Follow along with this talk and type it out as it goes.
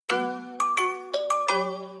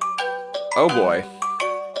Oh boy.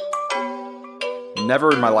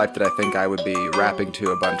 Never in my life did I think I would be rapping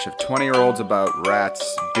to a bunch of 20-year-olds about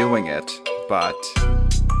rats doing it, but,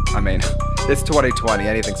 I mean, it's 2020,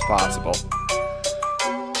 anything's possible.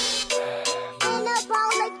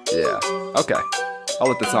 Yeah, okay. I'll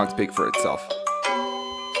let the song speak for itself.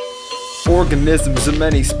 Organisms of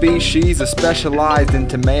many species are specialized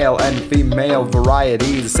into male and female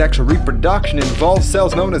varieties. Sexual reproduction involves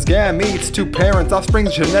cells known as gametes. Two parents,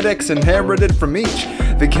 offspring's genetics inherited from each.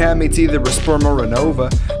 The gametes either a sperm or an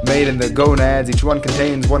ova, made in the gonads. Each one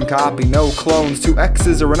contains one copy, no clones. Two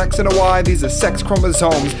X's or an X and a Y. These are sex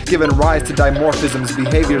chromosomes, giving rise to dimorphisms,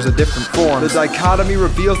 behaviors of different forms. The dichotomy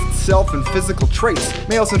reveals itself in physical traits.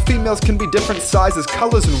 Males and females can be different sizes,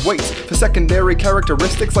 colors, and weights. For secondary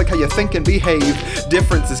characteristics like how you think and behave,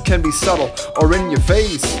 differences can be subtle or in your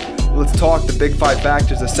face. Let's talk the big 5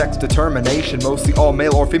 factors of sex determination. Mostly all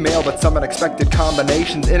male or female, but some unexpected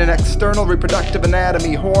combinations in an external reproductive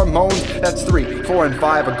anatomy. Hormones, that's 3, 4, and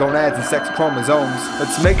 5 are gonads and sex chromosomes.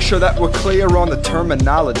 Let's make sure that we're clear on the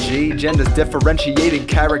terminology. Gender's differentiating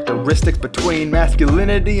characteristics between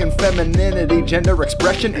masculinity and femininity. Gender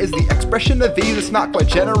expression is the expression of these, it's not quite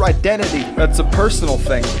gender identity. That's a personal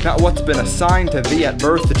thing, not what's been assigned to thee at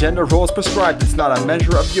birth. The gender role is prescribed, it's not a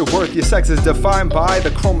measure of your worth. Your sex is defined by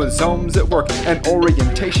the chromosomes at work, and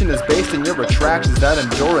orientation is based on your attractions that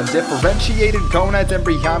endure. And differentiated gonads,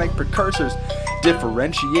 embryonic precursors,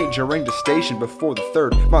 differentiate during gestation before the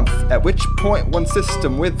 3rd month, at which point one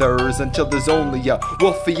system withers until there's only a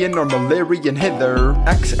Wolfian or Mullerian hither.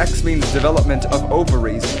 XX means development of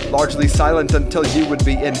ovaries, largely silent until you would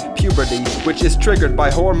be in puberty, which is triggered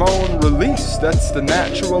by hormone release. That's the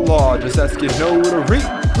natural law, just ask your know to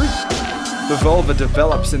read. The vulva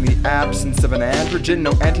develops in the absence of an androgen,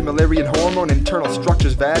 no anti-Mullerian hormone, internal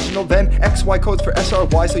structures vaginal. Then XY codes for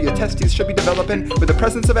SRY, so your testes should be developing. With the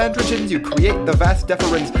presence of androgens, you create the vas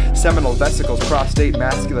deferens, seminal vesicles, prostate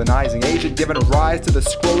masculinizing agent, giving rise to the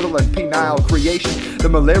scrotal and penile creation. The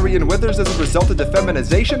Mullerian withers as a result of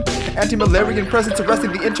defeminization. Anti-Mullerian presence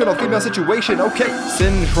arresting the internal female situation. Okay,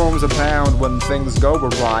 syndromes abound when things go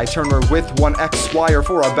awry. Turn her with one XY or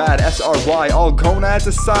for a bad SRY. All gonads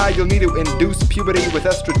aside, you'll need to induce puberty with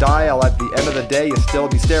estradiol. At the end of the day, you'll still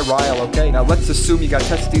be sterile, okay? Now let's assume you got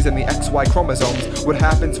testes and the XY chromosomes. What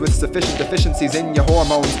happens with sufficient deficiencies in your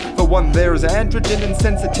hormones? For one, there's androgen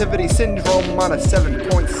insensitivity syndrome on a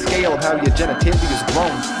 7-point scale of how your genitalia is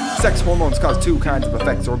grown. Sex hormones cause 2 kinds of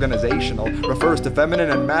effects. Organizational refers to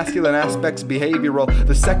feminine and masculine aspects. Behavioral,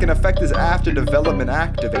 the second effect is after development.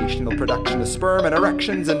 Activational, production of sperm and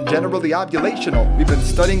erections, and generally ovulational. We've been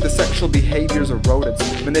studying the sexual behaviors of rodents,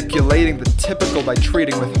 manipulating the typical by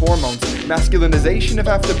treating with hormones. Masculinization, if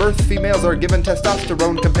after birth females are given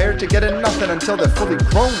testosterone compared to getting nothing until they're fully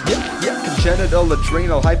grown. Yeah, congenital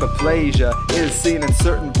adrenal hyperplasia is seen in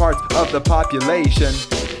certain parts of the population.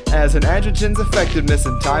 As an androgen's effectiveness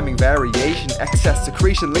and timing variation, excess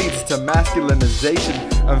secretion leads to masculinization.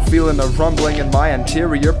 I'm feeling a rumbling in my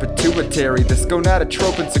anterior pituitary. This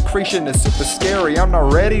gonadotropin secretion is super scary. I'm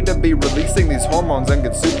not ready to be releasing these hormones and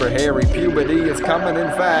get super hairy. Puberty is coming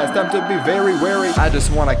in fast, time to be very wary. I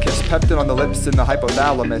just wanna kiss peptin on the lips in the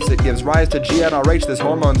hypothalamus. It gives rise to GnRH, this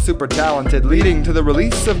hormone super talented, leading to the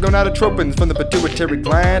release of gonadotropins from the pituitary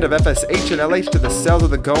gland, of FSH and LH to the cells of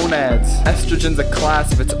the gonads. Estrogen's a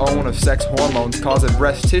class of its own of sex hormones, causing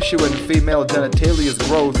breast tissue and female genitalia's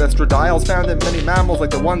growth. Estradiols found in many mammals like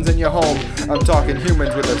the ones in your home. I'm talking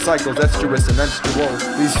humans with their cycles, estrus and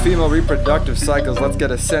menstrual. These female reproductive cycles, let's get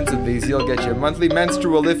a sense of these. You'll get your monthly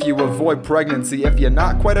menstrual if you avoid pregnancy. If you're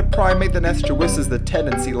not quite a primate, then estrus is the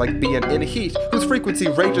tendency, like being in heat, whose frequency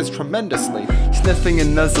ranges tremendously. Sniffing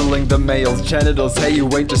and nuzzling the male's genitals. Hey, you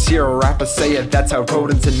ain't just hear a rapper say it, that's how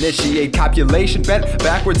rodents initiate copulation. Bent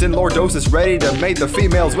backwards in lordosis, ready to make the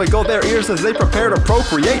females wiggle their ears as they prepare to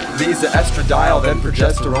procreate. These are estradiol, then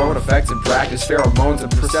progesterone effects in practice. Pheromones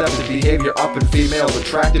and perceptive behavior up in females.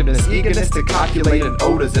 Attractiveness, eagerness to copulate, and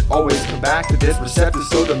odors that always come back to this receptor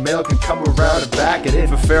so the male can come around and back it in.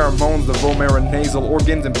 For pheromones, the vomeronasal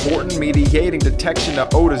organ's important, mediating detection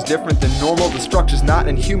of odors different than normal. The structure's not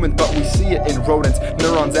in humans, but we see it in rodents.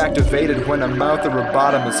 Neurons activated when a mouth or a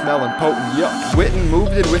bottom is smelling potent. Yuck. Witten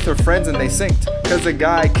moved in with her friends and they synced. cause a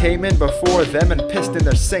guy came in before them and pissed in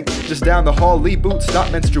their sink. Just down the hall, Lee Boots not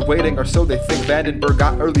menstruating, or so they think. Vandenberg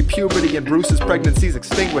got early puberty and Bruce's pregnancy's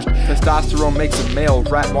extinguished. Testosterone makes a male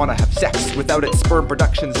rat wanna have sex. Without it, sperm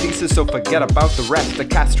production ceases, so forget about the rest. The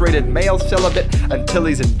castrated male celibate until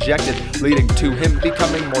he's injected, leading to him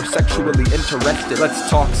becoming more sexually interested. Let's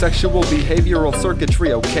talk sexual behavioral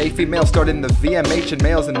circuitry, okay? Females start in the VMH and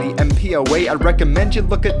males in the MPOA. I recommend you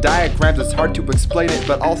look at diagrams, it's hard to explain it,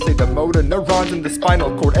 but I'll say the motor neurons in the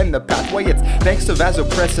spinal cord and the pathway. It's thanks to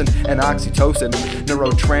vasopressin and oxytocin.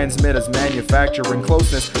 Neurotransmitters manufacturing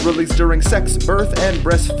closeness, released during sex, birth, and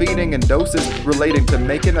breastfeeding, and doses relating to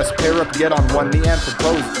making us pair up, get on one knee, and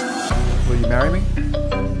propose. Will you marry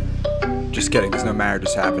me? Just kidding, there's no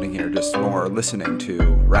marriages happening here, just more listening to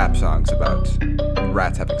rap songs about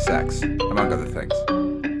rats having sex, among other things.